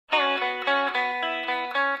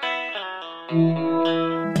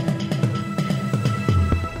You're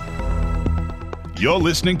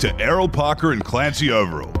listening to Errol Parker and Clancy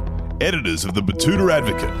Overall, editors of the Batuta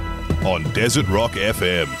Advocate, on Desert Rock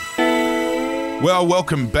FM. Well,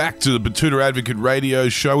 welcome back to the Batuta Advocate radio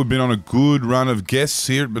show. We've been on a good run of guests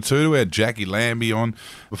here at Batuta. We had Jackie Lambie on.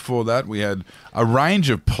 Before that, we had a range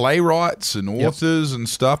of playwrights and authors and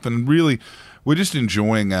stuff, and really, we're just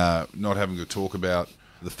enjoying not having to talk about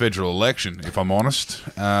the federal election, if I'm honest,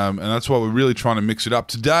 and that's why we're really trying to mix it up.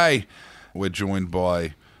 Today, we're joined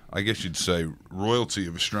by, I guess you'd say, royalty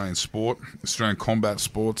of Australian sport, Australian combat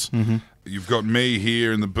sports. Mm-hmm. You've got me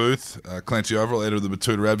here in the booth, Clancy Overall, editor of the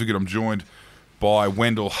Batuta Advocate. I'm joined by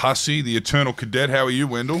Wendell Hussey, the Eternal Cadet. How are you,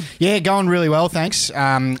 Wendell? Yeah, going really well, thanks.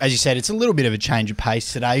 As you said, it's a little bit of a change of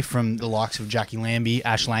pace today from the likes of Jackie Lambie,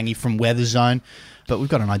 Ash Lange from Weather Zone, but we've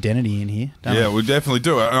got an identity in here, don't we definitely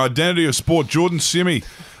do. An identity of sport. Jordan Simi,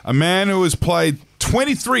 a man who has played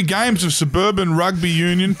 23 games of suburban rugby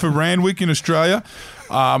union for Randwick in Australia.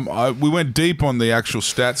 We went deep on the actual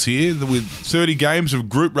stats here with 30 games of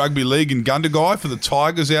Group Rugby League in Gundagai for the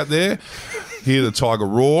Tigers out there. Here, the Tiger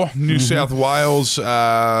Roar. New South Wales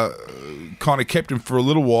kind of kept him for a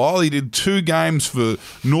little while. He did 2 games for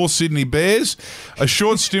North Sydney Bears, a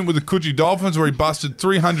short stint with the Coogee Dolphins where he busted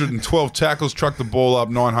 312 tackles, trucked the ball up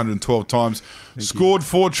 912 times, scored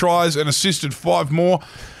 4 tries and assisted 5 more.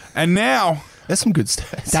 And now... That's some good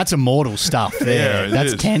stats. That's immortal stuff there. Yeah,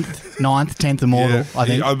 that's 10th, 9th, 10th immortal, I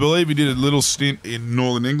think. I believe he did a little stint in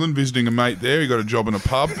Northern England visiting a mate there. He got a job in a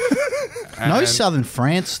pub. No southern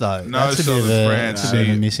France, though. No that's southern France. That's a bit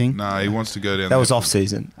of a missing. No, he wants to go down there. That was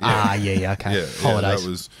off-season. Yeah, okay. Yeah, Holidays. that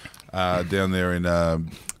was down there in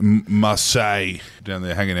Marseille, down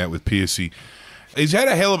there hanging out with Piercy. He's had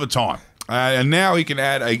a hell of a time. And now he can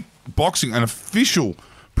add an official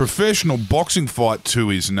professional boxing fight to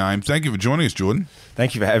his name. Thank you for joining us, Jordan.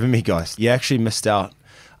 Thank you for having me, guys. You actually missed out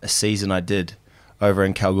a season I did over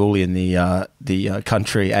in Kalgoorlie in the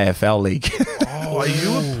country AFL league. Oh, are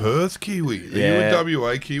you a Perth Kiwi? Are you a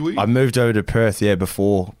WA Kiwi? I moved over to Perth,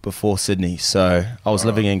 before Sydney. So I was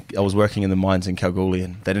working in the mines in Kalgoorlie,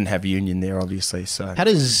 and they didn't have union there, obviously. So how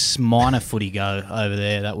does minor footy go over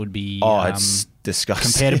there? That would be it's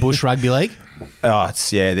disgusting compared to Bush Rugby League.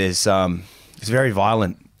 There's it's very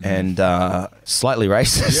violent and slightly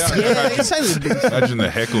racist. Imagine the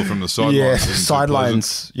heckle from the sidelines. Yeah,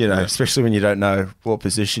 sidelines, especially when you don't know what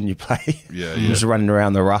position you play. Yeah. Just running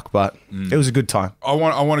around the ruck, but it was a good time. I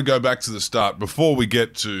want to go back to the start before we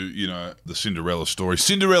get to, the Cinderella story.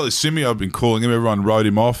 Cinderella Simi, I've been calling him. Everyone wrote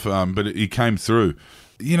him off, but he came through.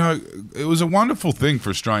 It was a wonderful thing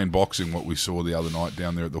for Australian boxing, what we saw the other night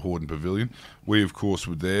down there at the Hordern Pavilion. We, of course,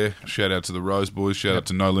 were there. Shout out to the Rose Boys. Shout out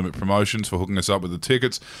to No Limit Promotions for hooking us up with the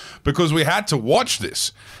tickets, because we had to watch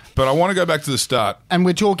this. But I want to go back to the start. And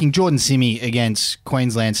we're talking Jordan Simi against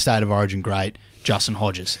Queensland State of Origin great Justin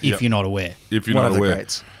Hodges, if you're not aware. If you're not aware.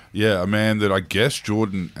 Greats. Yeah, a man that I guess,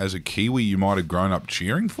 Jordan, as a Kiwi, you might have grown up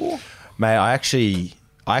cheering for? Mate, I actually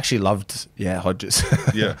loved, Hodges.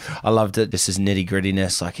 Yeah. I loved it, just his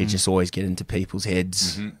nitty-grittiness. Like, he'd just always get into people's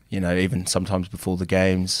heads, even sometimes before the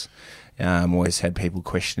games. Always had people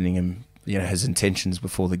questioning him, his intentions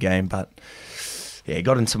before the game. But, he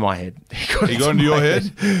got into my head. He got into your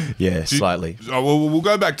head? Yeah, slightly. We'll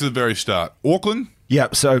go back to the very start. Auckland? Yeah,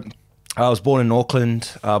 so I was born in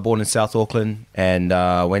Auckland, born in South Auckland, and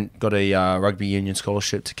got a rugby union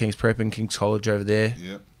scholarship to King's Prep and King's College over there.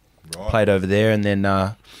 Yeah. Right. Played over there, and then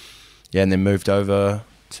and then moved over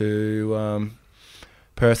to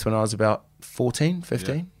Perth when I was about 14,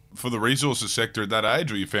 15. Yeah. For the resources sector at that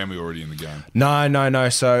age, or your family already in the game? No.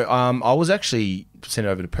 So I was actually sent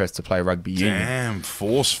over to Perth to play rugby union. Damn,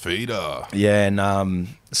 force feeder. Yeah, and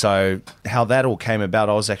so how that all came about,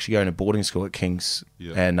 I was actually going to boarding school at King's,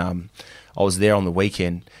 and I was there on the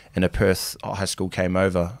weekend, and a Perth high school came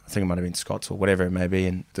over. I think it might have been Scots or whatever it may be,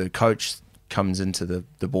 and the coach comes into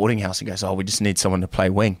the boarding house and goes, we just need someone to play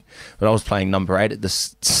wing. But I was playing number 8 at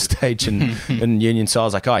this stage in union, so I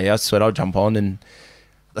was like, that's what I'll jump on. And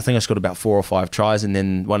I think I scored about 4 or 5 tries, and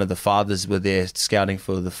then one of the fathers were there scouting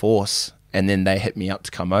for the force, and then they hit me up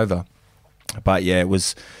to come over. But it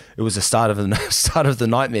was the start of the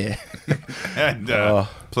nightmare. And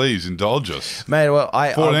please indulge us, mate. Well,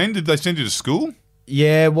 14. Did they send you to school?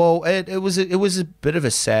 Yeah, well, it was a bit of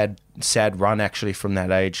a sad run actually from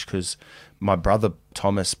that age, because my brother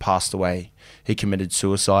Thomas passed away. He committed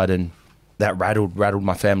suicide, and that rattled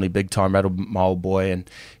my family big time, rattled my old boy, and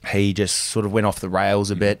he just sort of went off the rails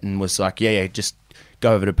a bit and was like, just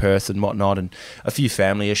go over to Perth and whatnot. And a few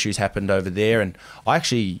family issues happened over there, and I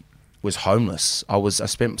actually was homeless. I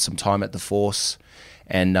spent some time at the force,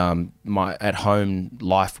 And my at-home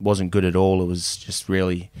life wasn't good at all. It was just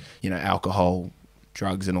really, alcohol,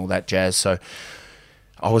 drugs and all that jazz. So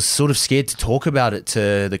I was sort of scared to talk about it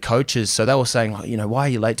to the coaches. So they were saying, like, why are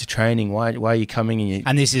you late to training? Why are you coming?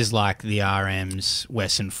 And this is like the RM's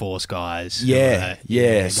Western Force guys. Yeah.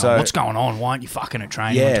 Going, So what's going on? Why aren't you fucking at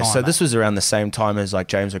training? Yeah. on time, So mate? this was around the same time as like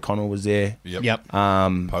James O'Connell was there. Yep.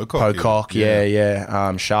 Pocock.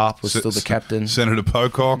 Yeah. Sharp was still the captain. Senator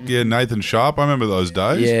Pocock. Yeah. Nathan Sharp. I remember those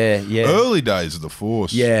days. Yeah. Early days of the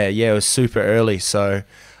Force. Yeah. It was super early. So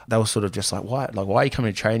they were sort of just like, why are you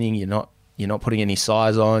coming to training? You're not putting any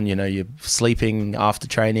size on, you're sleeping after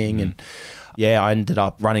training. And I ended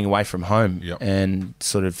up running away from home and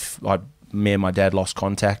sort of, me and my dad lost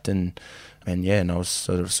contact and I was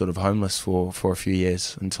sort of homeless for a few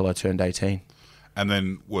years until I turned 18. And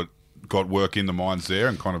then got work in the mines there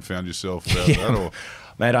and kind of found yourself out that? Or?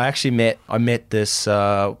 Mate, I met this,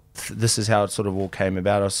 this is how it sort of all came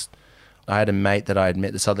about. I had a mate that I had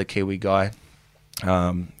met, this other Kiwi guy.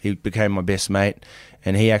 He became my best mate.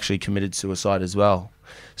 And he actually committed suicide as well.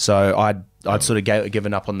 So I'd sort of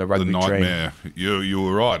given up on the rugby dream. The nightmare. You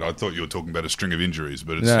were right. I thought you were talking about a string of injuries,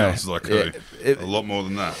 but it sounds like a lot more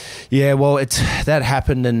than that. Yeah, well, that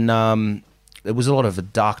happened, and it was a lot of a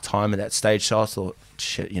dark time at that stage. So I thought,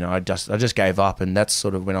 shit, I just gave up, and that's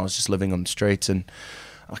sort of when I was just living on the streets. And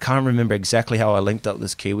I can't remember exactly how I linked up with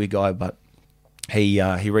this Kiwi guy, but he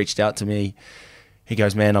reached out to me. He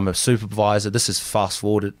goes, man, I'm a supervisor. This is fast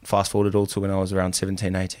forwarded all to when I was around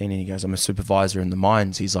 17, 18. And he goes, I'm a supervisor in the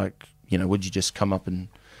mines. He's like, would you just come up and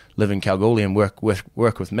live in Kalgoorlie and work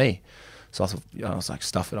with me? So I thought, I was like,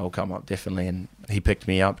 stuff it, I'll come up definitely. And he picked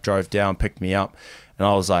me up, drove down, picked me up. And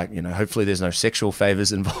I was like, hopefully there's no sexual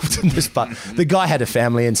favors involved in this. But the guy had a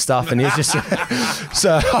family and stuff, and he was just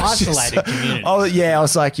so isolated community. I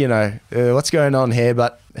was like, what's going on here?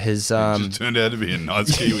 But his just turned out to be a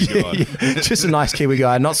nice Kiwi guy. Just a nice Kiwi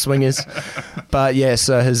guy, not swingers. But yeah,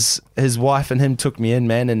 so his wife and him took me in,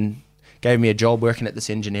 man, and gave me a job working at this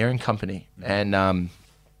engineering company. And I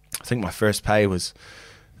think my first pay was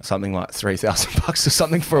something like $3,000 or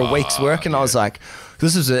something for a week's work. And I was like,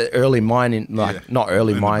 this is an early mining, not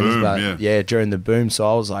early mines, but during the boom.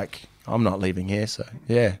 So I was like, I'm not leaving here. So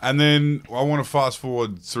yeah. And then I want to fast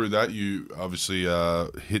forward through that. You obviously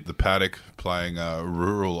hit the paddock playing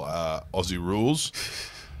rural Aussie rules.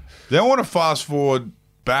 Then I want to fast forward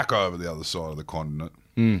back over the other side of the continent.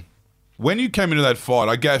 When you came into that fight,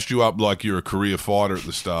 I gassed you up like you're a career fighter at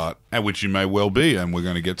the start, and which you may well be, and we're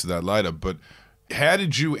going to get to that later. But how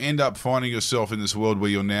did you end up finding yourself in this world where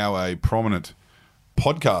you're now a prominent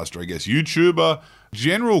podcaster, I guess, YouTuber,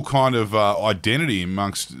 general kind of identity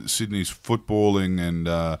amongst Sydney's footballing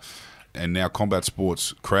and now combat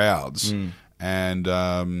sports crowds? And,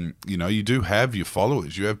 you do have your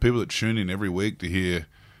followers. You have people that tune in every week to hear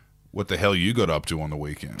what the hell you got up to on the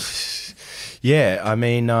weekend. Yeah, I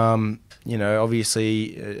mean,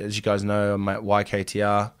 obviously, as you guys know, I'm at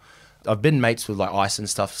YKTR. I've been mates with like Ice and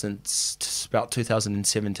stuff since about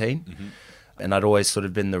 2017. And I'd always sort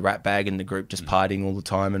of been the rat bag in the group, just partying all the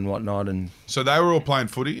time and whatnot. And so they were all playing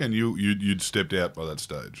footy, and you'd stepped out by that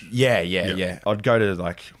stage. Yeah. I'd go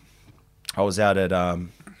to I was out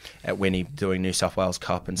at Winnie doing New South Wales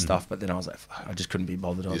Cup and stuff, but then I was like, I just couldn't be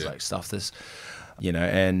bothered. I was like, stuff this,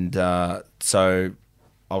 And so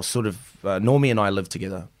I was sort of Normie and I lived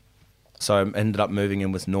together, so I ended up moving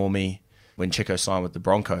in with Normie when Chico signed with the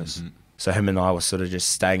Broncos. So him and I were sort of just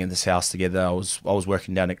staying in this house together. I was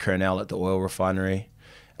working down at Kurnell at the oil refinery.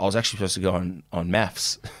 I was actually supposed to go on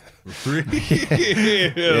maths. Really?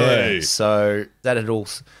 Yeah. So that had all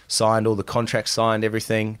signed, all the contracts signed,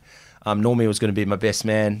 everything. Normie was going to be my best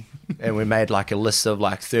man, and we made like a list of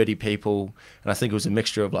like 30 people, and I think it was a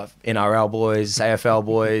mixture of like NRL boys, AFL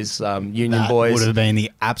boys, union boys. That would have been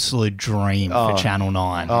the absolute dream for Channel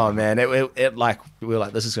 9. Oh man, it like we were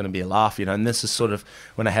like, this is going to be a laugh, and this is sort of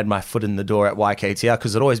when I had my foot in the door at YKTR,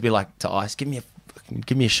 because it'd always be like to Ice, give me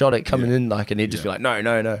a shot at coming in, like, and he'd just be like, no. I'm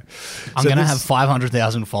going to have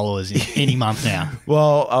 500,000 followers in any month now.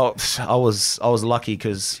 Well, I was lucky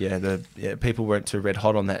because people weren't too red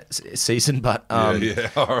hot on that season, but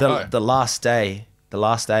the last day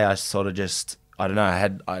I sort of just, I don't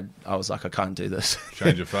know, I was like, I can't do this.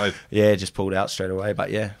 Change of faith. Yeah, just pulled out straight away. But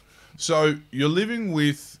yeah. So you're living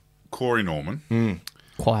with Corey Norman.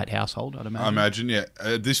 Quiet household, I'd imagine. I imagine, yeah.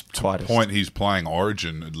 At this point, he's playing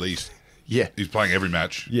Origin at least. Yeah. He's playing every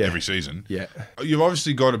match, every season. Yeah. You've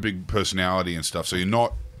obviously got a big personality and stuff, so you're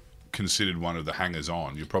not considered one of the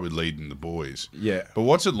hangers-on. You're probably leading the boys. Yeah. But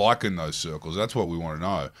what's it like in those circles? That's what we want to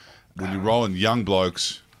know. When you're rolling young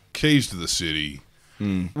blokes, keys to the city,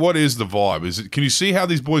 what is the vibe? Can you see how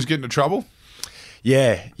these boys get into trouble?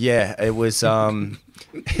 Yeah, it was.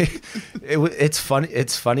 It's funny.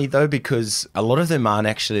 It's funny though because a lot of them aren't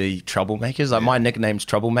actually troublemakers. Like my nickname's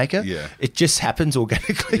Troublemaker. Yeah, it just happens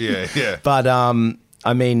organically. Yeah. But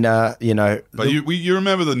I mean, you know. But you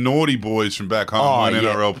remember the naughty boys from back home, weren't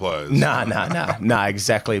NRL players? Nah,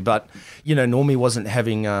 exactly. But you know, Normie wasn't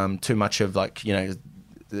having too much of like, you know,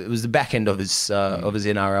 it was the back end of his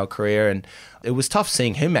NRL career, and it was tough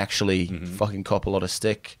seeing him actually fucking cop a lot of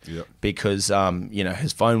stick because you know,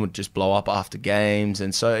 his phone would just blow up after games,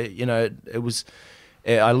 and so you know, it was.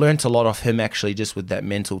 I learnt a lot off him actually, just with that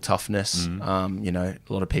mental toughness. You know,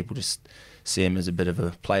 a lot of people just see him as a bit of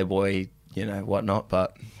a playboy, you know, whatnot,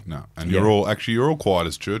 but no. And you're all quiet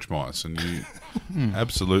as church mice, and you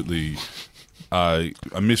absolutely. A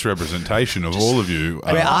misrepresentation of all of you.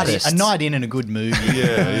 We're artists. A night in and a good movie.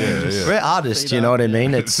 Yeah. We're artists, you know what I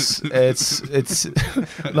mean? It's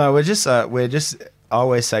no, we're just I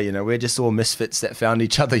always say, you know, we're just all misfits that found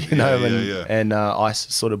each other, you know, and Ice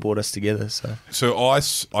sort of brought us together. So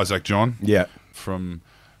Isaac John, from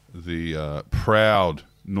the proud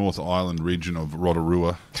North Island region of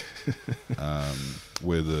Rotorua,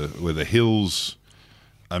 where the hills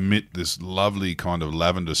emit this lovely kind of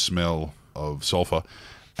lavender smell of sulphur,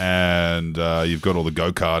 and you've got all the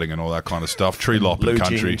go-karting and all that kind of stuff, tree lopping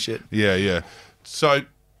country. Shit. Yeah. So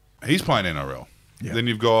he's playing NRL. Yeah. Then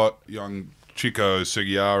you've got young Chico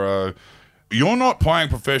Seguiaro. You're not playing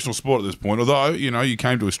professional sport at this point, although, you know, you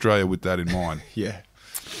came to Australia with that in mind. Yeah.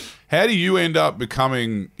 How do you end up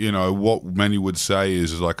becoming, you know, what many would say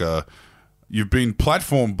is like you've been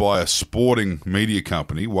platformed by a sporting media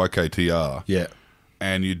company, YKTR. Yeah.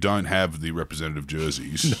 And you don't have the representative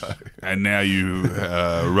jerseys, and now you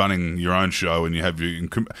running your own show, and you have and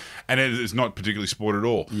it's not particularly sport at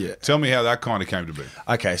all. Yeah, tell me how that kind of came to be.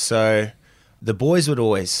 Okay, so the boys would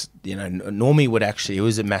always, you know, Normie would actually. He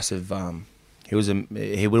was a massive.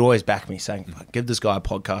 He would always back me, saying, "Give this guy a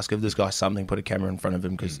podcast, give this guy something, put a camera in front of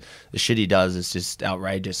him, because the shit he does is just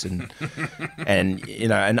outrageous." And and you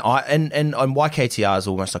know, and YKTR is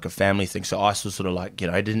almost like a family thing. So Ice was sort of like, you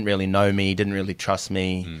know, he didn't really know me, didn't really trust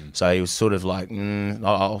me, so he was sort of like,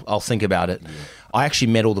 I'll think about it. Yeah. I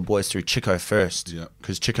actually met all the boys through Chico first,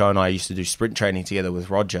 because Chico and I used to do sprint training together with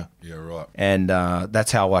Roger. Yeah, right. And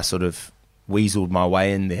that's how I sort of weaseled my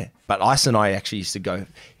way in there. But Ice and I actually used to go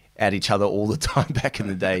at each other all the time back in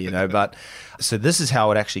the day, you know. But so this is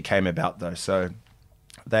how it actually came about, though. So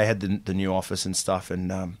they had the new office and stuff,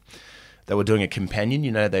 and they were doing a companion.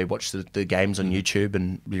 You know, they watched the games on YouTube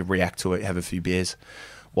and react to it, have a few beers.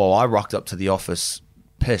 Well, I rocked up to the office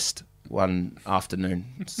pissed one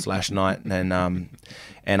afternoon / night, and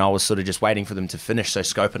I was sort of just waiting for them to finish so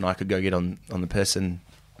Scope and I could go get on the piss. And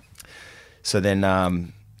so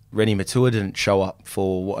then Rennie Matua didn't show up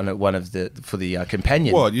for the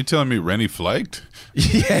companion. What, you telling me Rennie flaked?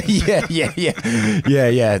 Yeah.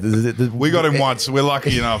 We got him once. We're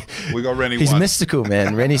lucky enough. We got Rennie once. He's mystical,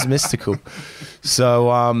 man. Rennie's mystical.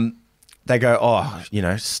 So they go, oh, you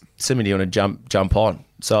know, Simi, do you want to jump on?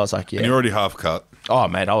 So I was like, yeah. And you're already half cut. Oh,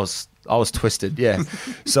 mate, I was twisted, yeah.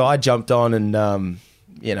 So I jumped on and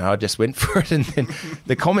you know, I just went for it, and then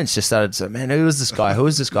the comments just started to say, man, who is this guy? Who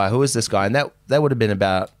is this guy? Who is this guy? And that would have been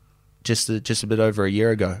about just a bit over a year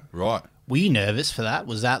ago. Right. Were you nervous for that?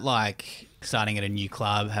 Was that like starting at a new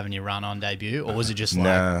club, having your run on debut, or was it just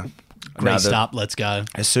like greased up, let's go?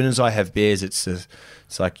 As soon as I have beers, it's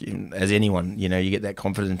like, as anyone, you know, you get that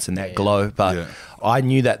confidence and that glow. But I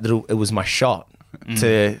knew that it was my shot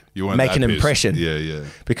to make an impression. Yeah.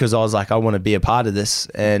 Because I was like, I want to be a part of this,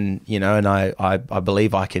 and you know, and I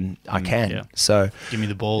believe I can. Yeah. So give me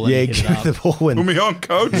the ball. Yeah, give me the ball. Put me on,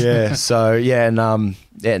 coach. Yeah. So and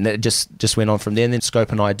it just went on from there. And then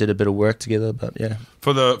Scope and I did a bit of work together. But yeah.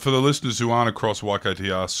 For the listeners who aren't across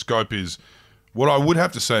YKTR, Scope is what I would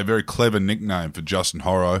have to say a very clever nickname for Justin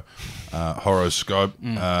Horro. Horro Scope.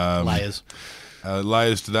 Layers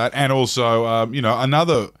to that, and also you know,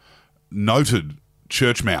 another noted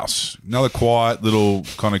church mouse, another quiet little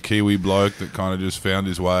kind of Kiwi bloke that kind of just found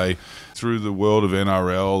his way through the world of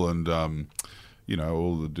NRL and you know,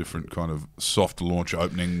 all the different kind of soft launch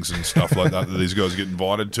openings and stuff like that these guys get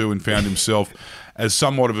invited to, and found himself as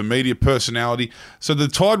somewhat of a media personality. So the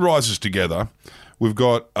tide rises together. We've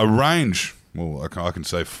got a range, well, I can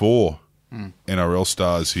say 4 NRL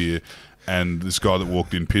stars here, and this guy that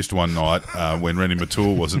walked in pissed one night when Rennie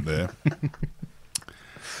Matua wasn't there.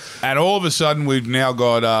 And all of a sudden, we've now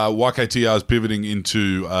got YKTR's pivoting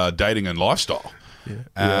into dating and lifestyle.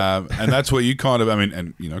 Yeah. And that's where you kind of,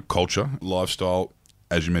 and you know, culture, lifestyle,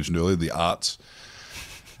 as you mentioned earlier, the arts.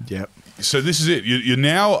 Yep. So this is it. You're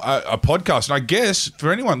now a podcast. And I guess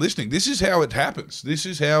for anyone listening, this is how it happens. This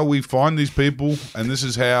is how we find these people, and this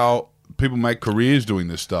is how people make careers doing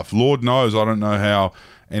this stuff. Lord knows I don't know how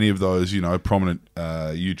any of those, prominent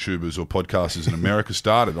YouTubers or podcasters in America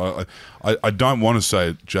started. I don't want to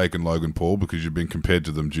say Jake and Logan Paul because you've been compared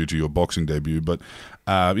to them due to your boxing debut, but,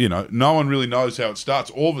 no one really knows how it starts.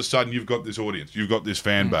 All of a sudden, you've got this audience. You've got this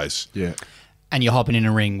fan base. Yeah. And you're hopping in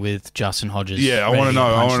a ring with Justin Hodges. Yeah, I want to know.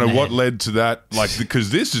 I want to know what led to that. Like, because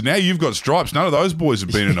this is now you've got stripes. None of those boys have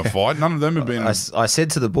been in a fight. None of them have been. I said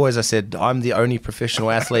to the boys, I said, I'm the only professional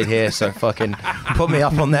athlete here, so fucking put me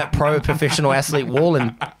up on that pro professional athlete wall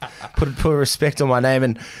and put respect on my name.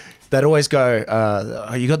 And they'd always go,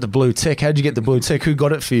 you got the blue tick. How'd you get the blue tick? Who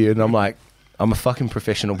got it for you? And I'm like, I'm a fucking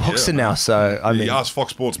professional boxer now. So I mean, you ask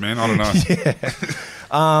Fox Sports, man. I don't know.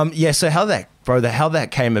 So how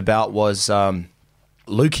that came about was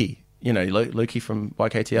Lukey, Lukey from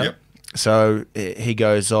YKTR. Yep. So he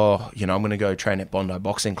goes, I'm going to go train at Bondi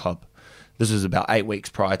Boxing Club. This was about 8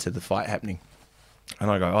 weeks prior to the fight happening.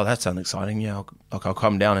 And I go, oh, that sounds exciting. Yeah, I'll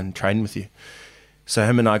come down and train with you. So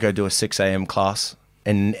him and I go do a 6 a.m. class,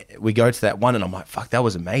 and we go to that one, and I'm like, fuck, that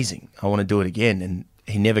was amazing. I want to do it again. And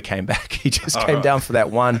he never came back. He just came down for that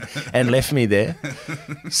one and left me there.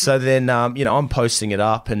 So then, I'm posting it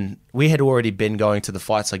up, and we had already been going to the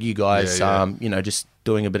fights like you guys, just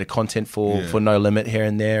doing a bit of content for No Limit here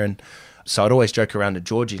and there. And so I'd always joke around to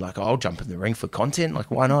Georgie, like, I'll jump in the ring for content. Like,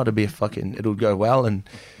 why not? It'll go well. And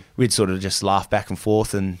we'd sort of just laugh back and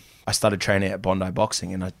forth. And I started training at Bondi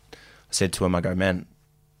Boxing, and I said to him, I go, man,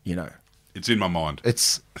 it's in my mind.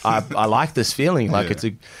 I like this feeling. Like it's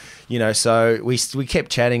a... so we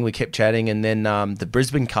kept chatting, and then the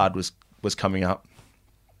Brisbane card was coming up,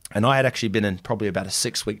 and I had actually been in probably about a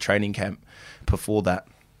 6-week training camp before that.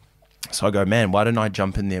 So I go, man, why don't I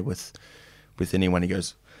jump in there with anyone? He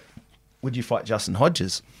goes, would you fight Justin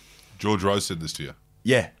Hodges? George Rose said this to you.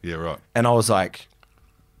 Yeah. Yeah, right. And I was like,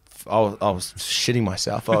 I was shitting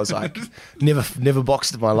myself. I was like, never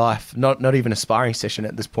boxed in my life, not even a sparring session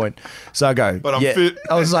at this point. So I go, but I'm fit.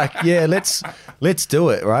 I was like, yeah, let's do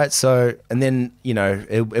it, right? So, and then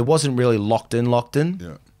it wasn't really locked in.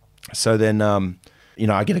 Yeah. So then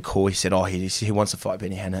I get a call. He said, he wants to fight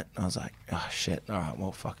Benny Hannett. I was like, oh shit, all right,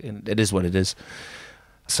 well fuck, it is what it is.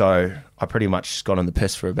 So I pretty much got on the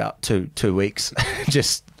piss for about two weeks.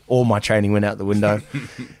 Just all my training went out the window,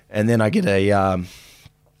 and then I get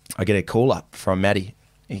a call up from Maddie.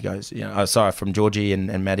 He goes, from Georgie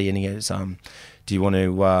and Maddie, and he goes, do you want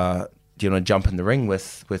to jump in the ring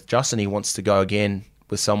with Justin? He wants to go again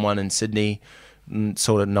with someone in Sydney. And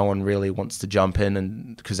sort of no one really wants to jump in,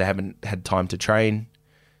 and because they haven't had time to train.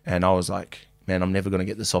 And I was like, man, I'm never going to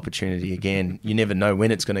get this opportunity again. You never know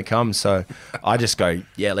when it's going to come. So I just go,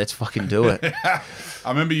 yeah, let's fucking do it. I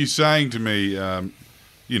remember you saying to me,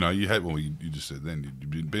 you had, you just said then,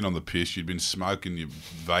 you'd been on the piss, you'd been smoking, you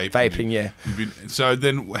vaping, yeah. So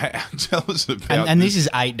then tell us about and this is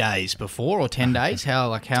 8 days before or 10 days? How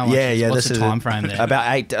much what's the time frame there?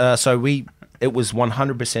 About 8, it was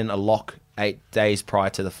 100% a lock 8 days prior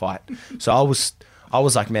to the fight. So I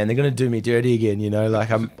was like, man, they're going to do me dirty again, like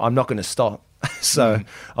I'm not going to stop. So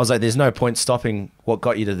I was like, there's no point stopping what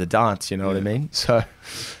got you to the dance, you know what I mean? So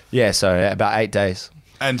about 8 days.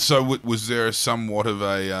 And so was there somewhat of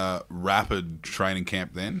a rapid training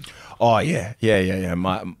camp then? Oh, yeah.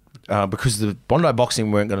 Because the Bondi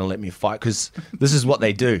Boxing weren't going to let me fight, because this is what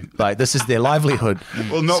they do. Like, this is their livelihood.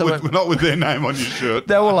 Well, not with their name on your shirt.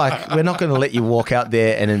 They were like, we're not going to let you walk out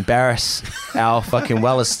there and embarrass our fucking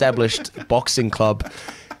well-established boxing club.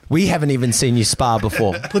 We haven't even seen you spar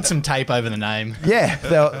before. Put some tape over the name. Yeah.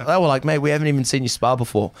 They were like, mate, we haven't even seen you spar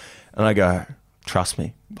before. And I go, trust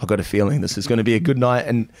me, I've got a feeling this is going to be a good night.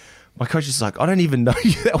 And my coach is like, I don't even know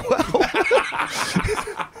you that well.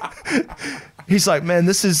 He's like, man,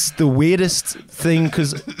 this is the weirdest thing,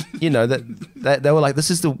 because that they were like, this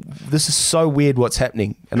is so weird what's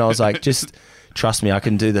happening. And I was like, just trust me, I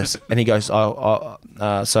can do this. And he goes, so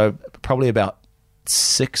probably about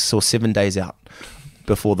 6 or 7 days out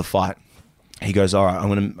before the fight, he goes, all right, I'm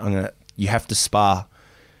gonna you have to spar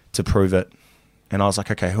to prove it. And I was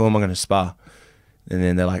like, okay, who am I going to spar? And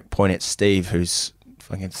then they're like, point at Steve, who's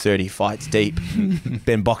fucking 30 fights deep,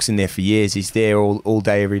 been boxing there for years. He's there all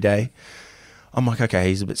day, every day. I'm like, okay,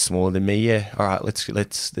 he's a bit smaller than me. Yeah, all right, let's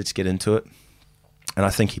get into it. And I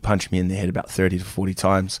think he punched me in the head about 30 to 40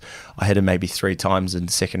 times. I hit him maybe 3 times in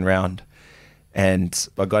the second round. And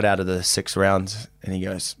I got out of the 6 rounds, and he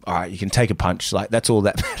goes, all right, you can take a punch. Like, that's all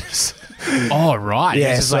that matters. Oh, right. Yeah,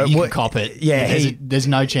 It's just so like you what- can cop it. yeah, There's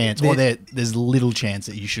no chance. Or there's little chance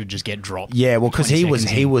that you should just get dropped. Yeah, well, because 20 he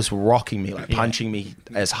seconds in. was rocking me, like punching me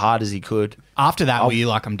as hard as he could. After that, were you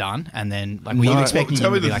like, I'm done? And then, like, were you No. expecting Tell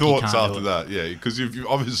him me to be the like, you thoughts can't after do it? that, yeah, because you've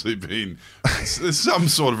obviously been there's some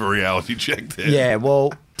sort of a reality check there. Yeah,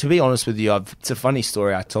 well, to be honest with you, it's a funny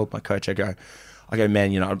story. I told my coach, I go,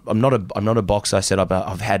 man, you know, I'm not a boxer. I said,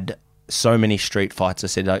 I've had so many street fights. I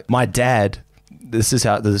said, like, my dad, this is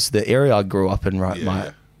the area I grew up in, right?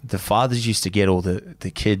 Yeah. The fathers used to get all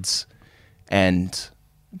the kids and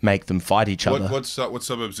make them fight each other. What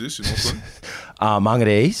suburbs is this in Auckland?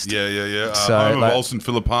 Mangere East. Yeah. So, Home of like- Olsen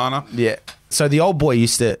Filipana. Yeah. So the old boy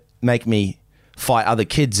used to make me fight other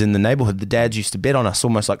kids in the neighborhood. The dads used to bet on us,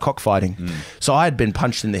 almost like cockfighting. So I had been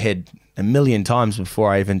punched in the head a million times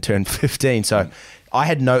before I even turned 15. So I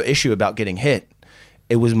had no issue about getting hit.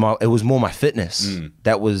 It was more my fitness.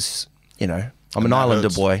 That was, you know, I'm an that Islander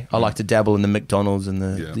hurts. boy. I like to dabble in the McDonald's and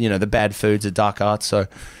the bad foods, the dark arts. So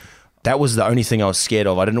that was the only thing I was scared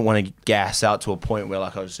of. I didn't want to gas out to a point where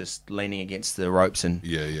like I was just leaning against the ropes and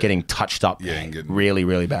getting touched up and getting really,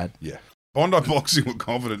 really bad. Yeah. Bondi Boxing were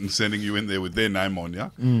confident in sending you in there with their name on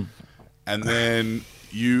you. And then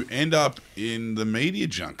you end up in the media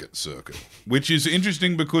junket circuit, which is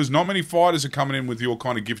interesting because not many fighters are coming in with your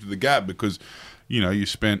kind of gift of the gab because, you know, you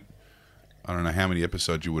spent, I don't know how many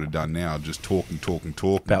episodes you would have done now, just talking,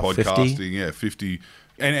 About podcasting. 50. Yeah, 50.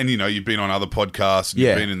 And you know, you've been on other podcasts and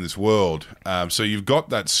you've been in this world. So you've got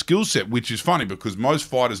that skill set, which is funny because most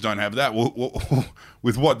fighters don't have that.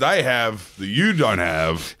 With what they have that you don't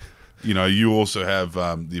have, you know, you also have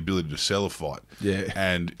the ability to sell a fight. Yeah.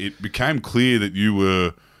 And it became clear that you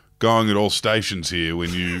were going at all stations here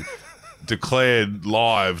when you declared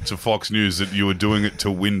live to Fox News that you were doing it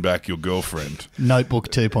to win back your girlfriend. Notebook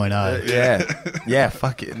 2.0. Yeah,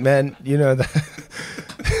 fuck it, man. You know that.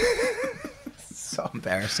 So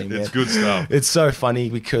embarrassing, man. It's good stuff. It's so funny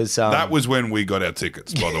because That was when we got our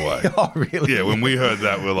tickets, by the way. Oh, really? Yeah, when we heard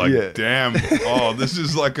that, we're like, Yeah. damn, oh, this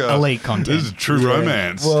is like a... Elite content. This is true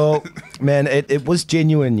romance. Well, man, it was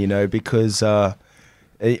genuine, you know, because a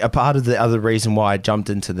part of the other reason why I jumped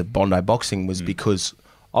into the Bondi Boxing was because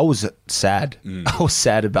I was sad. I was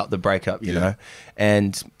sad about the breakup, you know,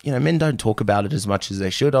 and you know, men don't talk about it as much as they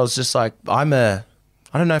should. I was just like, I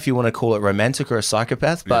don't know if you want to call it romantic or a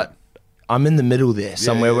psychopath, but I'm in the middle there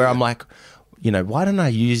somewhere where I'm like, you know, why don't I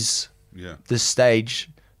use this stage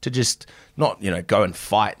to just not, you know, go and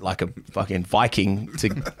fight like a fucking Viking to,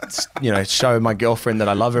 you know, show my girlfriend that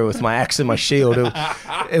I love her with my axe and my shield.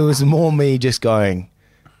 It was more me just going,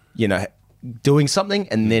 you know, doing something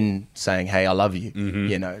and then saying, hey, I love you,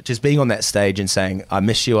 you know, just being on that stage and saying, I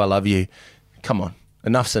miss you, I love you. Come on.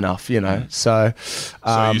 Enough's enough, you know. So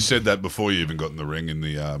you said that before you even got in the ring in the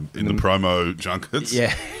promo junkets.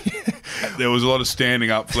 Yeah. There was a lot of standing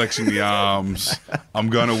up, flexing the arms. I'm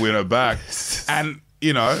going to win her back. And,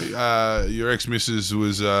 you know, your ex-missus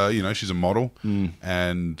was, you know, she's a model.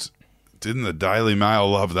 And didn't the Daily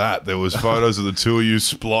Mail love that? There was photos of the two of you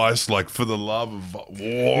spliced, like, for the love of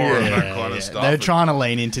war and that kind of stuff. They're trying to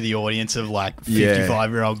lean into the audience of like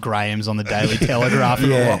 55-year-old Grahams on the Daily Telegraph.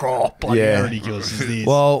 And they're like, oh, bloody how ridiculous is this?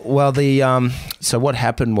 Well, so what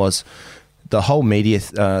happened was the whole media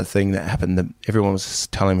thing that happened, that everyone was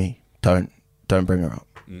telling me, don't bring her up.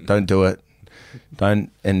 Don't do it.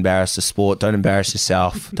 Don't embarrass the sport. Don't embarrass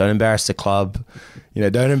yourself. Don't embarrass the club. You know,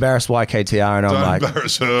 don't embarrass YKTR. And I'm like, don't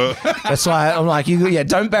embarrass her. that's why I'm like,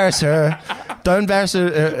 don't embarrass her. Don't embarrass her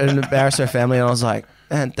and embarrass her family. And I was like,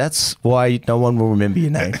 man, that's why no one will remember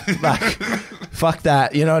your name. Like, fuck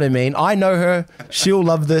that. You know what I mean? I know her. She'll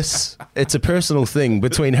love this. It's a personal thing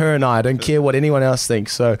between her and I don't care what anyone else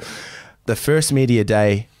thinks. So the first media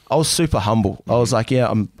day, I was super humble. I was like, yeah,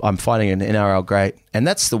 I'm fighting an NRL great. And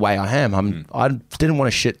that's the way I am. I didn't want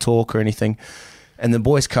to shit talk or anything. And the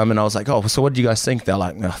boys come and I was like, oh, so what do you guys think? They're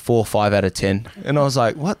like, 4 or 5 out of 10. And I was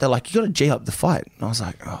like, what? They're like, you got to G up the fight. And I was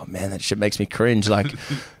like, oh man, that shit makes me cringe. Like,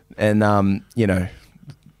 and you know,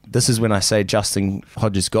 this is when I say Justin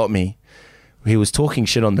Hodges got me. He was talking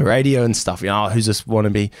shit on the radio and stuff. You know, who's this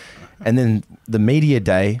wannabe? And then the media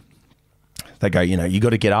day, they go, you know, you got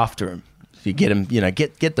to get after him. You get him, you know,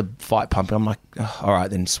 get the fight pumping. I'm like, oh, all right,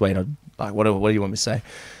 then sweet. Like, what do you want me to say?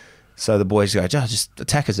 So the boys go, just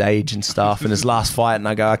attack his age and stuff and his last fight. And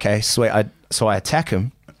I go, okay, sweet. So I attack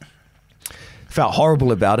him. Felt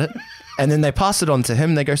horrible about it. And then they pass it on to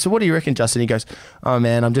him. They go, so what do you reckon, Justin? He goes, oh,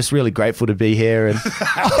 man, I'm just really grateful to be here. And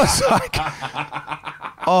I was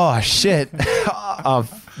like, oh, shit.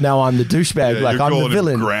 Now I'm the douchebag. Yeah, like, you're I'm the calling him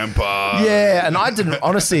villain. Grandpa. Yeah, and I didn't,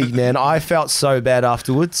 honestly, man, I felt so bad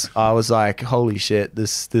afterwards. I was like, holy shit,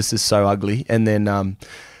 this is so ugly. And then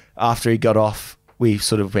after he got off, we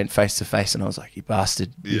sort of went face to face, and I was like, "You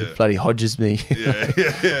bastard! You bloody Hodges me."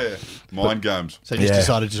 Yeah. Mind games. So you just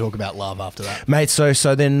decided to talk about love after that, mate. So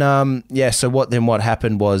then, So what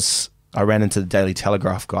happened was I ran into the Daily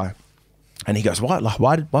Telegraph guy, and he goes,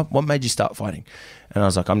 what made you start fighting? And I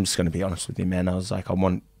was like, I'm just going to be honest with you, man. I was like, I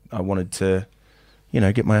wanted to,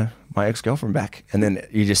 get my ex-girlfriend back. And then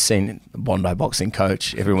you just seen the Bondi boxing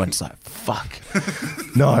coach. Everyone's like, fuck,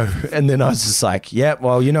 no. And then I was just like, yeah,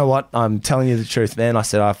 well, you know what? I'm telling you the truth, man. I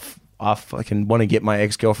said, I fucking want to get my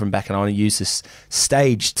ex-girlfriend back, and I want to use this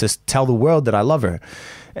stage to tell the world that I love her.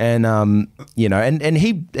 And, and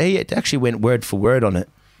he actually went word for word on it.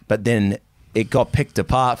 But then it got picked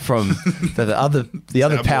apart from the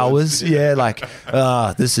other powers. Yeah, like,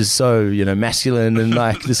 this is so, masculine, and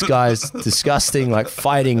like this guy's disgusting, like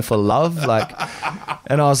fighting for love. Like,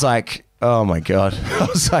 and I was like, oh my God. I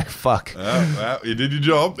was like, fuck. Well, you did your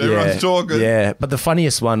job. Everyone's talking. Yeah. But the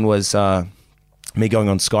funniest one was me going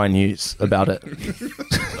on Sky News about it.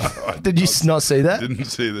 Did you not see that? Didn't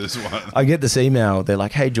see this one. I get this email. They're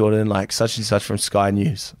like, hey, Jordan, like such and such from Sky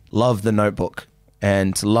News. Love The Notebook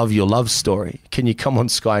and love your love story. Can you come on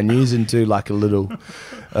Sky News and do like have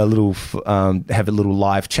a little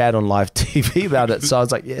live chat on live TV about it? So I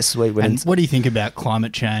was like, yeah, sweet. And what do you think about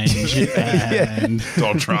climate change and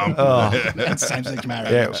Donald Trump? And same-sex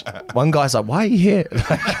marriage? Yeah. One guy's like, why are you here?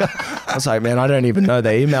 I was like, man, I don't even know.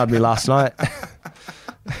 They emailed me last night.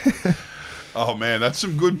 Oh man, that's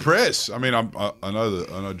some good press. I mean, I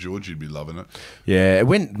know Georgie'd be loving it. Yeah, it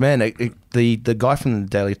went, man. The guy from the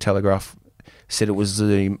Daily Telegraph said it was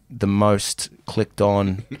the most clicked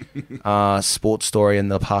on sports story in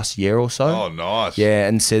the past year or so. Oh, nice. Yeah,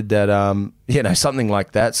 and said that something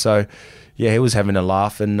like that. So yeah, he was having a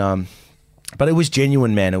laugh, and but it was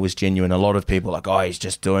genuine, man. It was genuine. A lot of people like, oh, he's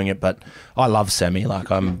just doing it, but I love Sammy.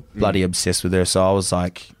 Like, I'm bloody obsessed with her. So I was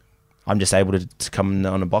like, I'm just able to come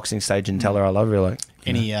on a boxing stage and tell her I love her. Like,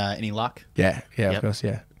 any luck? Yeah, of course,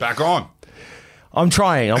 yeah. Back on. I'm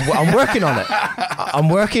trying. I'm working on it. I'm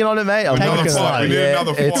working on it, mate. I'm working on it. We need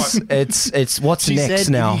another fight. It's what's She next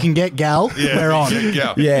said, now. if you can get Gal, we're on.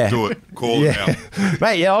 Gal. Yeah. Do it. Call it now.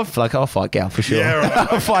 Mate, yeah, I'll fight Gal for sure. Yeah,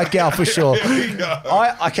 right. I'll fight Gal for sure. Here we go.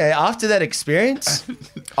 After that experience,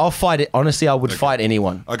 I'll fight it. Honestly, I would fight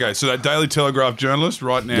anyone. Okay, so that Daily Telegraph journalist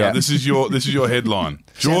right now, this is your headline.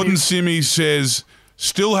 Jordan Simi says,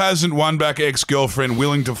 still hasn't won back ex-girlfriend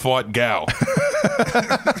willing to fight Gal.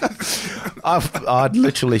 I'd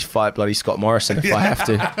literally fight bloody Scott Morrison if I have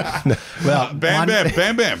to. Well, Bam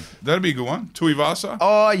Bam. That'd be a good one. Tuivasa.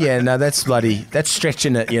 Oh, yeah, no, that's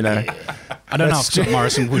stretching it, I don't know if Scott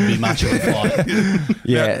Morrison would be much of a fight.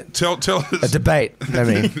 Yeah. Now, tell us. A debate, I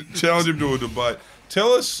mean. Challenge him to a debate.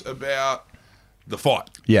 Tell us about the fight.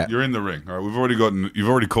 Yeah. You're in the ring. All right, you've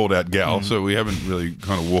already called out Gal, so we haven't really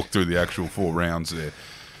kind of walked through the actual 4 rounds there.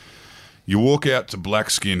 You walk out to Black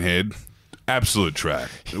Skinhead. Absolute track.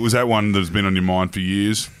 Was that one that's been on your mind for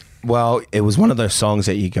years? Well, it was one of those songs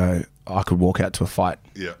that you go, I could walk out to a fight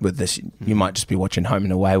with this. You might just be watching Home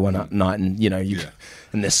and Away one night, and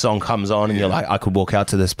and this song comes on, and you're like, I could walk out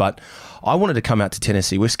to this, but I wanted to come out to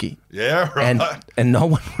Tennessee Whiskey. Yeah, right. And no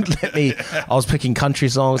one would let me. I was picking country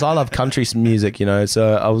songs. I love country music,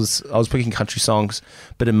 so I was picking country songs,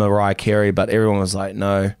 bit of Mariah Carey, but everyone was like,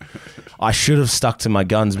 no. I should have stuck to my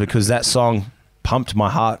guns because that song pumped my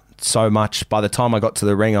heart so much. By the time I got to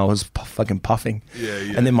the ring, I was fucking puffing.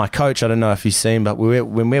 Yeah. And then my coach, I don't know if you've seen, but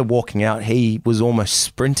when we're walking out, he was almost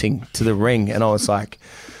sprinting to the ring, and I was like,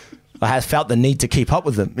 I had felt the need to keep up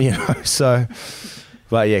with him, So,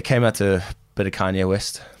 but yeah, came out to a bit of Kanye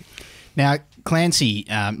West. Now, Clancy,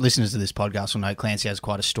 listeners to this podcast will know Clancy has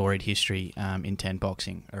quite a storied history in tent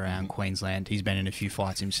boxing around Queensland. He's been in a few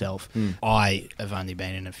fights himself. I have only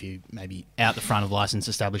been in a few, maybe out the front of licensed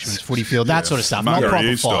establishments, footy field, that sort of stuff. Not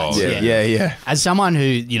proper fights. Yeah. As someone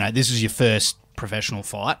who, this is your first professional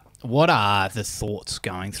fight, what are the thoughts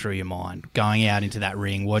going through your mind going out into that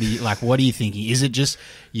ring? What are you thinking? Is it just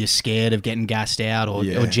you're scared of getting gassed out, or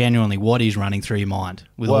genuinely what is running through your mind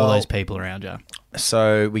with all those people around you?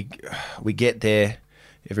 So we get there,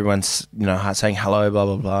 everyone's saying hello, blah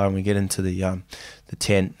blah blah, and we get into the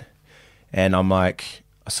tent, and I'm like,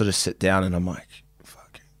 I sort of sit down and I'm like,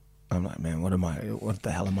 fuck, I'm like, man, what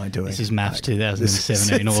the hell am I doing? This is Maths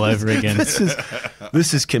 2017 all over again.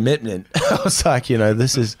 This is commitment. I was like, I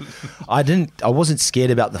wasn't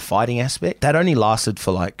scared about the fighting aspect. That only lasted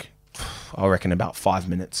for I reckon about 5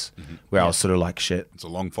 minutes, where I was sort of like, shit. It's a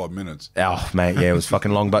long 5 minutes. Oh, mate, yeah, it was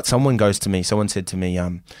fucking long. But someone said to me,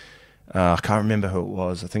 I can't remember who it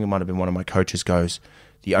was. I think it might have been one of my coaches goes,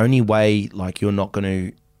 the only way, you're not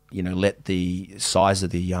going to, let the size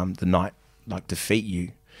of the night, defeat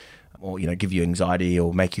you or give you anxiety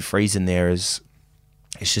or make you freeze in there is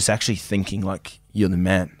it's just actually thinking like you're the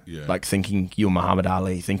man, like thinking you're Muhammad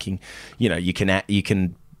Ali, thinking you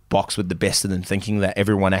can box with the best of them, thinking that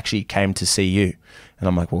everyone actually came to see you. And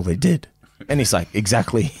I'm like, well, they did. And he's like,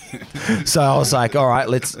 exactly. So I was like, all right,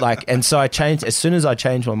 let's and so I changed. As soon as I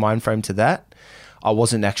changed my mind frame to that, I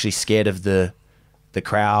wasn't actually scared of the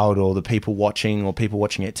crowd or the people watching or people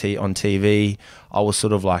watching it on TV. I was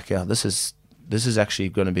sort of like, this is actually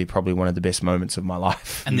going to be probably one of the best moments of my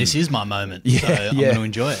life. And this is my moment, so I'm going to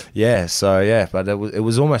enjoy it. Yeah, so but it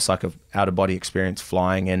was almost like a out-of-body experience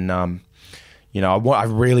flying, and I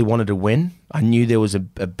really wanted to win. I knew there was a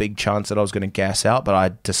big chance that I was going to gas out, but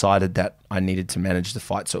I decided that I needed to manage the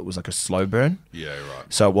fight, so it was like a slow burn. Yeah, right.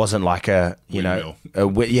 So it wasn't like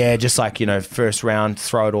just like, first round,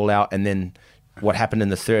 throw it all out, and then what happened in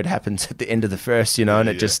the third happens at the end of the first, and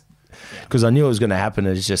it just... Because I knew it was going to happen.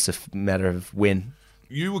 It's just a matter of when.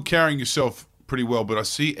 You were carrying yourself pretty well, but I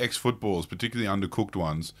see ex-footballers, particularly undercooked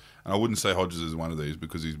ones, and I wouldn't say Hodges is one of these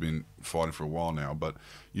because he's been fighting for a while now, but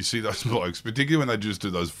you see those blokes, particularly when they just do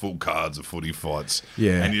those full cards of footy fights,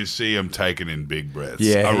 and you see them taking in big breaths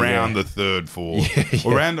around the third, fourth,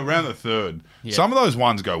 around the third. Yeah. Some of those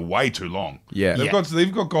ones go way too long. Yeah,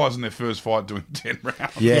 they've got guys in their first fight doing 10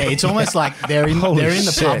 rounds. Yeah, it's almost like they're in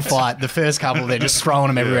the pub fight. The first couple, they're just throwing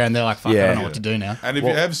them everywhere, and they're like, "Fuck, I don't know what to do now." And if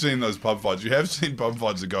you have seen those pub fights, you have seen pub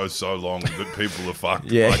fights that go so long that people are fucked.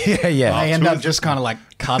 They end up just kind of like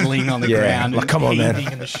cuddling on the ground. Like, come on, man.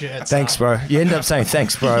 In the shirts thanks, bro. You end up saying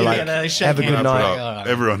thanks, bro. Have a good night.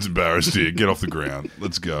 Everyone's embarrassed here. Get off the ground.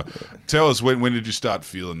 Let's go. Tell us, when did you start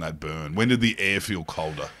feeling that burn? When did the air feel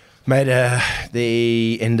colder? Mate,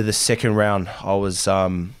 the end of the second round, I was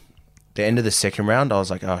like,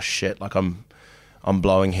 oh shit, like I'm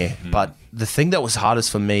blowing here. Mm-hmm. But the thing that was hardest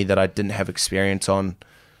for me that I didn't have experience on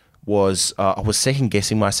was I was second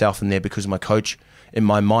guessing myself in there because my coach, in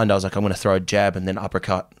my mind, I was like, I'm going to throw a jab and then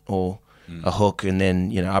uppercut or a hook and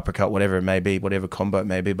then, uppercut, whatever it may be, whatever combo it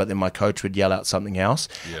may be. But then my coach would yell out something else.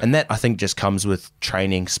 Yeah. And that, I think, just comes with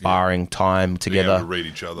training, sparring, time together. Being able to read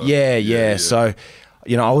each other. Yeah. So,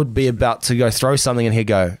 I would be about to go throw something and he'd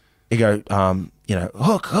go, hook. And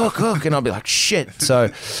I'd be like, shit. So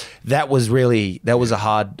that was a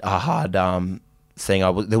hard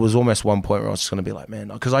thing. There was almost one point where I was just going to be like, man,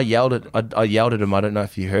 because I yelled at him. I don't know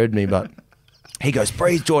if you heard me, but he goes,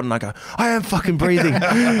 breathe, Jordan. I go, I am fucking breathing.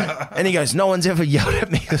 And he goes, no one's ever yelled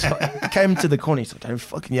at me. I came to the corner. He's like, don't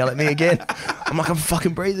fucking yell at me again. I'm like, I'm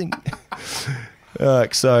fucking breathing.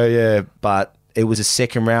 But it was a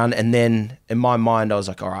second round. And then in my mind, I was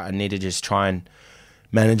like, all right, I need to just try and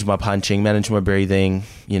manage my punching, manage my breathing,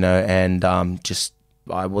 and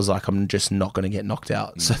I was like, I'm just not going to get knocked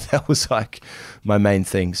out. So that was like my main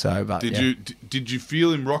thing. So, but did you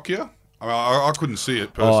feel him rock you? I mean, I couldn't see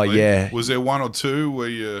it personally. Oh, yeah. Was there one or two where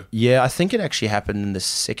you... Yeah, I think it actually happened in the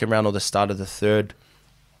second round or the start of the third.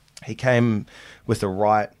 He came with a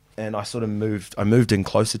right, and I sort of moved in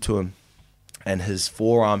closer to him, and his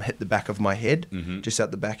forearm hit the back of my head, just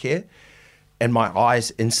out the back here, and my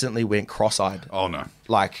eyes instantly went cross-eyed. Oh, no.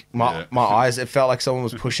 Like, my eyes, it felt like someone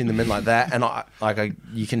was pushing them in like that, and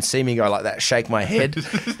you can see me go like that, shake my head,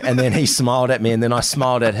 and then he smiled at me, and then I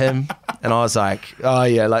smiled at him, and I was like, oh,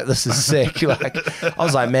 yeah, like, this is sick. Like, I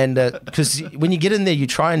was like, man, because when you get in there, you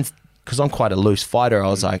try and, because I'm quite a loose fighter, I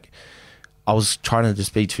was trying to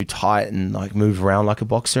just be too tight and, like, move around like a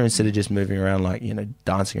boxer instead of just moving around like,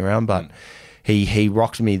 dancing around, but he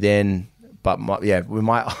rocked me then. But my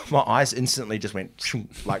eyes instantly just went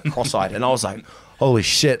like cross-eyed, and I was like, "Holy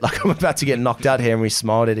shit!" Like, I'm about to get knocked out here, and we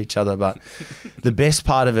smiled at each other. But the best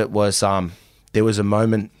part of it was there was a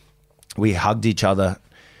moment we hugged each other,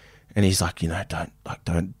 and he's like, don't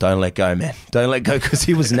let go, man, don't let go, because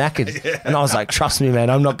he was knackered, and I was like, trust me, man,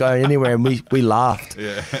 I'm not going anywhere, and we laughed,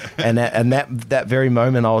 and that very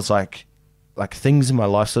moment, I was like things in my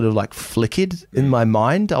life sort of like flickered in my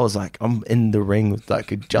mind. I was like, I'm in the ring with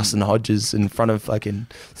like Justin Hodges in front of fucking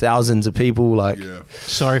thousands of people. Like,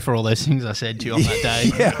 sorry for all those things I said to you on that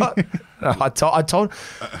day. I told.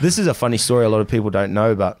 This is a funny story. A lot of people don't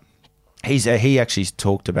know, but he actually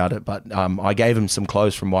talked about it. But I gave him some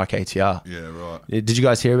clothes from YKTR. Yeah, right. Did you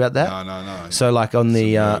guys hear about that? No. So like on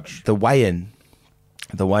the weigh-in,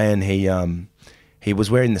 he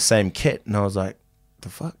was wearing the same kit, and I was like, the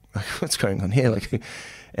fuck. Like, what's going on here? Like,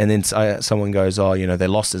 and then someone goes, oh, they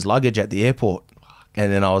lost his luggage at the airport,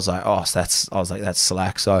 and then I was like, that's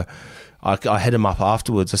slack. So I hit him up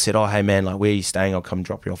afterwards. I said, oh, hey man, like, where are you staying? I'll come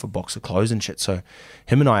drop you off a box of clothes and shit. So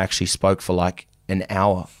him and I actually spoke for like an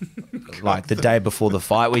hour, like the day before the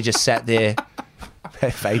fight. We just sat there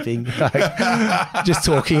vaping, like, just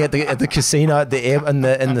talking at the casino at the air and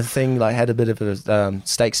the thing. Like, had a bit of a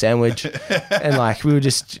steak sandwich, and like we were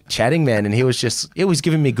just chatting, man. And he was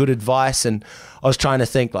giving me good advice, and I was trying to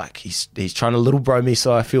think like he's trying to little bro me,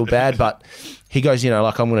 so I feel bad. But he goes,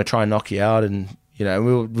 like, I'm going to try and knock you out, and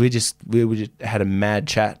we just had a mad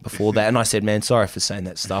chat before that. And I said, man, sorry for saying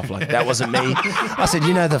that stuff. Like, that wasn't me. I said,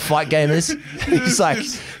 the fight game is. He's like,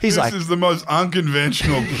 this is the most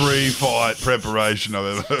unconventional pre-fight preparation I've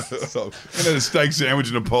ever heard of. I had a steak sandwich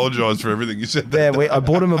and apologise for everything you said. Yeah, I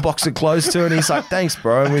bought him a box of clothes too, and he's like, thanks,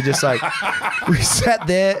 bro. And we just we sat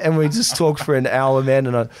there and we just talked for an hour, man.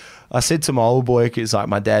 And I said to my old boy, because like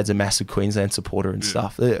my dad's a massive Queensland supporter and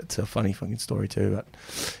stuff. It's a funny fucking story too. But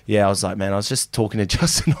yeah, I was like, man, I was just talking to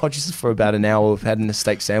Justin Hodges for about an hour. We've had a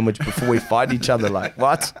steak sandwich before we fight each other. Like,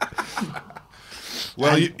 what?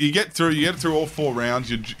 Well, you get through all 4 rounds.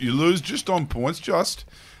 You lose just on points,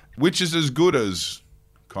 which is as good as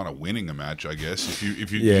kind of winning a match, I guess.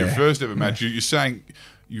 If your first ever match, you're saying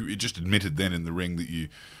you just admitted then in the ring that you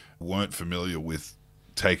weren't familiar with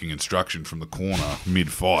taking instruction from the corner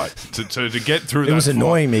mid-fight to get through that. It was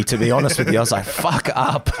annoying me, to be honest with you. I was like, fuck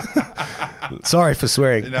up. Sorry for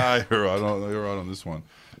swearing. No, you're right on this one.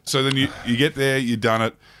 So then you get there, you've done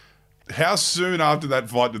it. How soon after that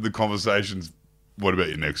fight did the conversations, what about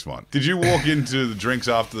your next one? Did you walk into the drinks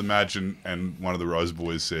after the match and one of the Rose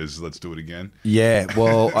boys says, let's do it again? Yeah,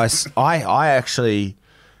 well, I actually,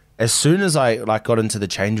 as soon as I got into the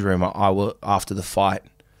change room, after the fight,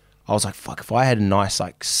 I was like, fuck, if I had a nice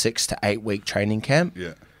 6 to 8 week training camp,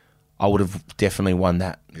 I would have definitely won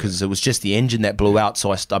that, because it was just the engine that blew out.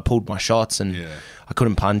 So I pulled my shots and I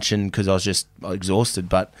couldn't punch in because I was just exhausted.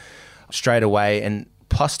 But straight away, and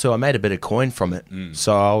plus 2, I made a bit of coin from it.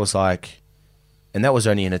 So I was like, and that was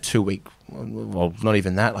only in a 2 week, well, not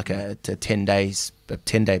even that, like a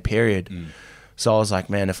 10-day period. So I was like,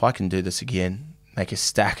 man, if I can do this again, make a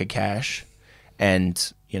stack of cash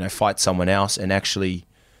and, fight someone else and actually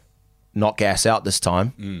not gas out this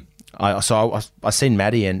time. I seen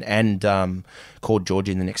Maddie and called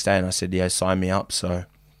Georgie the next day, and I said, yeah, sign me up. So,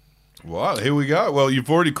 wow, here we go. Well, you've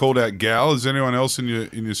already called out Gal. Is anyone else in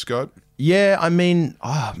your scope? Yeah, I mean,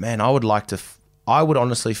 man, I would like to. I would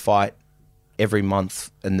honestly fight every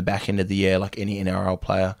month in the back end of the year, like any NRL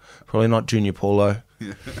player. Probably not Junior Paulo.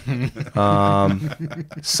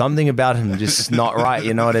 Something about him just not right,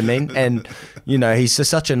 you know what I mean? And he's just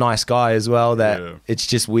such a nice guy as well that it's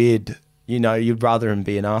just weird. You'd rather him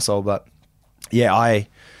be an arsehole. But yeah, I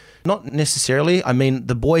not necessarily. I mean,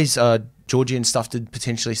 the boys, Georgie and stuff, did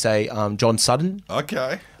potentially say John Sutton.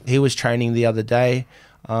 Okay, he was training the other day.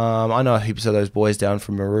 I know heaps of those boys down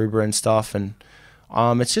from Maroubra and stuff, and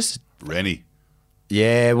it's just Rennie.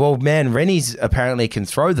 Yeah, well, man, Rennie's apparently can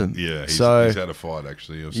throw them. Yeah, he's had a fight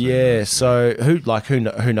actually. Yeah, so who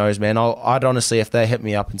knows, man? I'd honestly, if they hit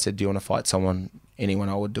me up and said, "Do you want to fight anyone,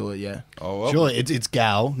 I would do it." Yeah. Oh, well. Surely it's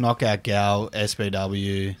Gal, knockout Gal,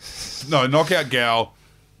 SBW. No, knockout Gal,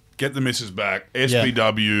 get the missus back.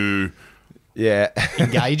 SBW. Yeah.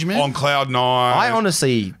 Engagement on cloud 9. I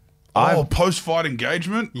honestly. Post-fight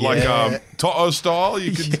engagement, like Toto style.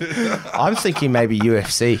 You could. I'm thinking maybe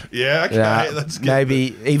UFC. Yeah, okay, that's good.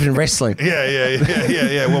 Maybe even wrestling.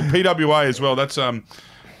 Yeah. Well, PWA as well. That's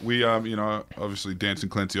we obviously Dancing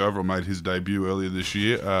Clancy Overall made his debut earlier this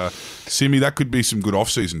year. Simi, that could be some good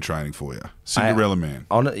off-season training for you. Cinderella Man.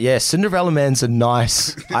 Cinderella Man's a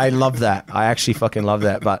nice. I love that. I actually fucking love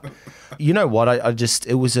that, but. You know what? I just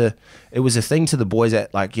it was a thing to the boys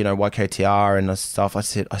at YKTR and stuff. I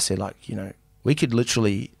said we could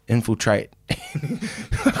literally infiltrate. We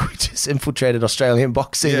just infiltrated Australian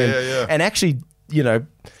boxing and actually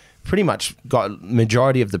pretty much got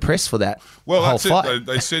majority of the press for that. Well, whole that's fight. It.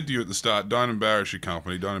 They said to you at the start, don't embarrass your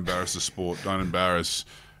company, don't embarrass the sport, don't embarrass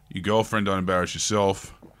your girlfriend, don't embarrass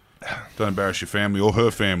yourself, don't embarrass your family or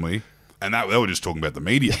her family. And they were just talking about the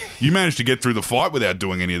media. You managed to get through the fight without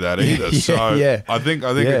doing any of that either. I think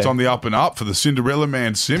it's on the up and up for the Cinderella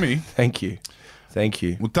Man, Simi. Thank you.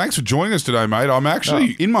 Well, thanks for joining us today, mate. I'm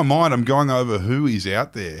actually, in my mind, I'm going over who is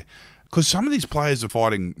out there. Because some of these players are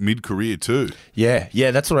fighting mid-career too. Yeah,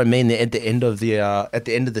 that's what I mean. At the end of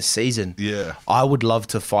the season, I would love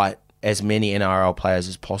to fight as many NRL players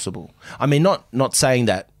as possible. I mean, not saying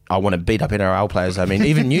that I want to beat up NRL players. I mean,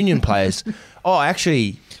 even union players. Oh,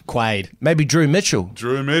 actually... Quaid. Maybe Drew Mitchell.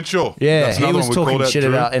 Yeah, that's he was talking shit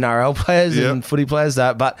about NRL players and footy players.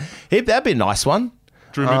 But that'd be a nice one.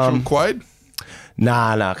 Drew Mitchell and Quaid?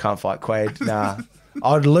 Nah, I can't fight Quaid. Nah.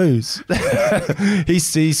 I'd lose.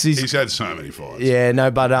 He's had so many fights. Yeah,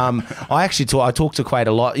 no, but I talk to Quade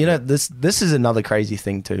a lot. You know, this is another crazy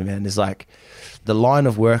thing too, man. Is like the line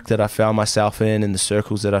of work that I found myself in and the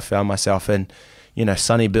circles that I found myself in. You know,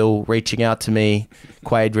 Sonny Bill reaching out to me,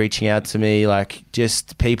 Quade reaching out to me, like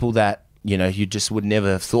just people that, you know, you just would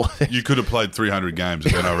never have thought. You could have played 300 games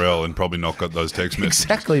of NRL and probably not got those text messages.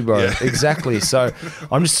 Exactly, bro. Yeah. Exactly. So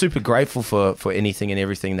I'm just super grateful for anything and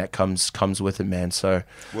everything that comes with it, man. So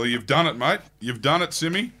Well, you've done it, mate. You've done it,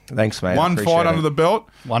 Simi. thanks, mate. One fight under the belt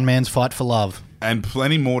One man's fight for love. and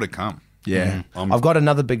plenty more to come. Yeah, I've got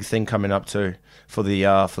another big thing coming up too for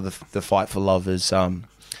the fight for love. Is I'm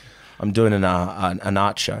doing an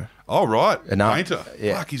art show. Oh, right. art- Painter.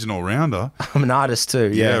 yeah. Fuck, he's an all-rounder. I'm an artist too.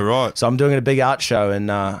 Yeah, right. So I'm doing a big art show in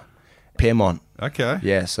Piermont. Okay.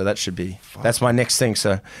 Yeah, so that should be that's my next thing.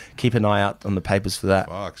 So keep an eye out on the papers for that.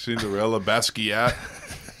 Fuck, Cinderella, Basquiat.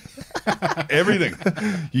 Everything.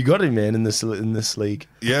 You got him, man, in this league.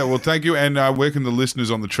 Yeah, well, thank you. And where can the listeners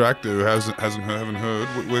on the track who haven't heard,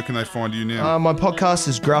 where can they find you now? My podcast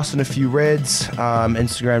is Grouse and a Few Reds,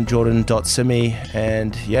 Instagram jordan.simi,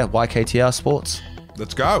 and yeah, YKTR Sports.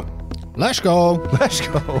 Let's go. Let's go. Let's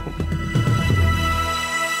go.